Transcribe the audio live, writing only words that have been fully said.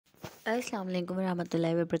Assalamualaikum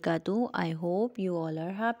warahmatullahi wabarakatuh. I hope you all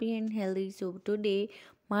are happy and healthy. So today,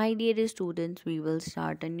 my dear students, we will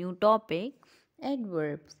start a new topic,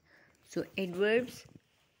 adverbs. So adverbs,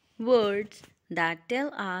 words that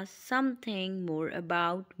tell us something more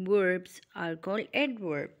about verbs are called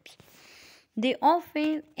adverbs. They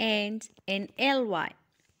often end in ly.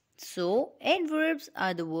 So adverbs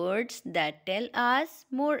are the words that tell us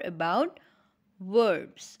more about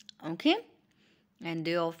verbs. Okay? And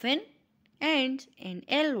they often end in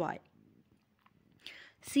ly.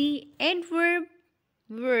 See,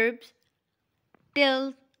 verbs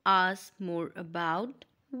tell us more about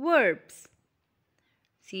verbs.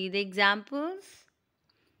 See the examples.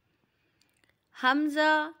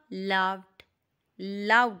 Hamza laughed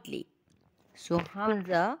loudly. So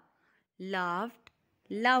Hamza laughed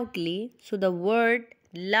loudly. So the word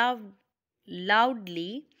laughed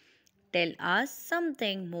loudly tell us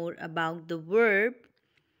something more about the verb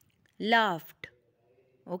laughed.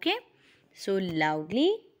 Okay? So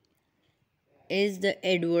loudly is the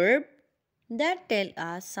adverb that tell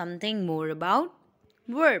us something more about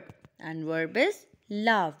verb, and verb is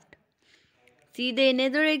laughed. See the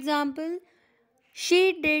another example.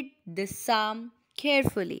 She did the sum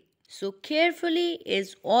carefully. So carefully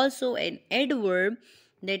is also an adverb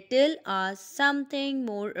that tell us something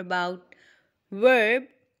more about verb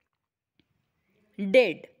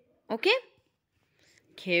did. Okay?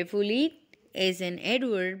 Carefully is an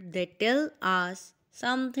adverb that tells us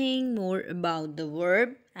something more about the verb,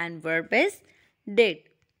 and verb is did.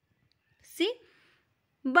 See?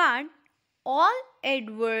 But all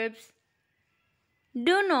adverbs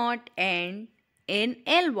do not end in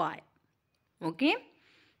ly. Okay?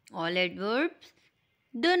 All adverbs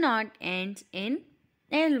do not end in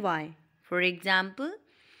ly. For example,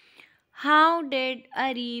 how did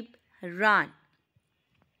Arif run?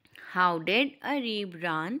 How did Arif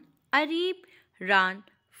run? Arif ran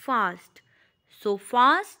fast. So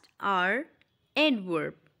fast are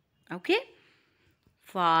adverb. Okay?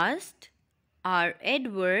 Fast are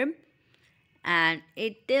adverb and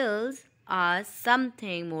it tells us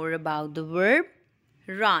something more about the verb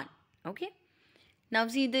run. Okay? Now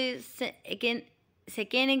see the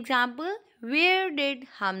second example. Where did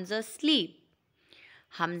Hamza sleep?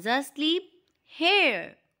 Hamza sleep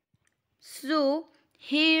here. So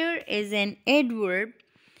here is an adverb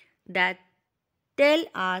that tell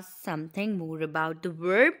us something more about the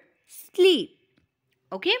verb sleep.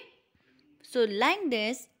 Okay? So like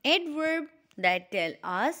this, adverb that tell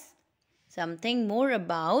us something more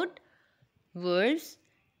about verbs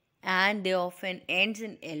and they often ends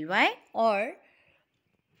in ly, or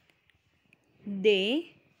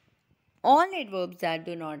they all adverbs that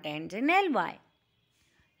do not end in ly,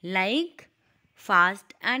 like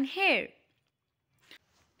fast and here.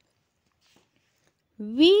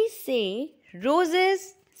 We say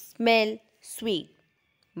roses smell sweet,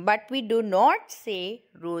 but we do not say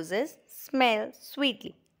roses smell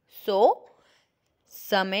sweetly. So,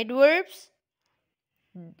 some adverbs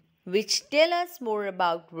which tell us more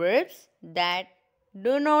about verbs that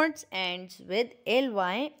do not end with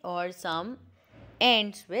ly, or some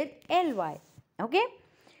ends with ly. Okay?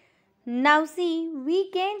 Now see, we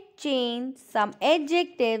can change some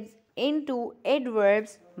adjectives into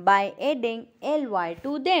adverbs by adding ly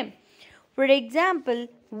to them. For example,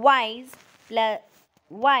 wise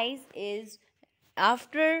is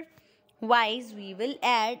after wise we will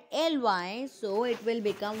add ly, so it will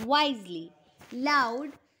become wisely.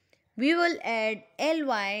 Loud we will add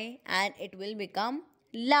ly and it will become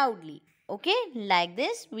loudly. Okay, like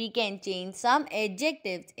this we can change some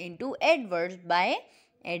adjectives into adverbs by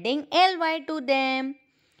adding ly to them.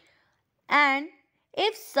 And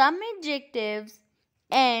if some adjectives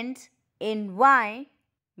ends in y,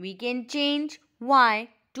 we can change y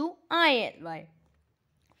to ily.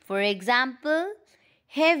 For example,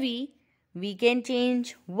 heavy, we can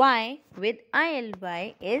change y with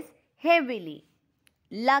ily is heavily.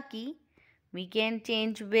 Lucky, we can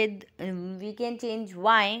change y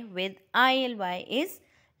with ily is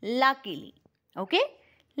luckily. Okay?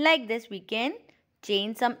 Like this we can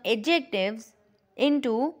change some adjectives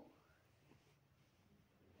into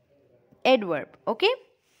adverb. Okay?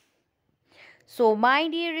 So my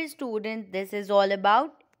dear students, this is all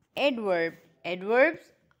about adverb. Adverbs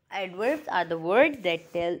are the words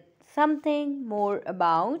that tell something more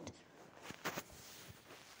about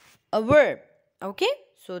a verb. Okay?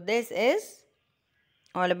 So this is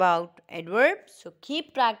all about adverbs. So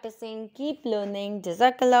keep practicing, keep learning.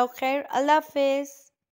 Jazakallah khair. Allah Hafiz.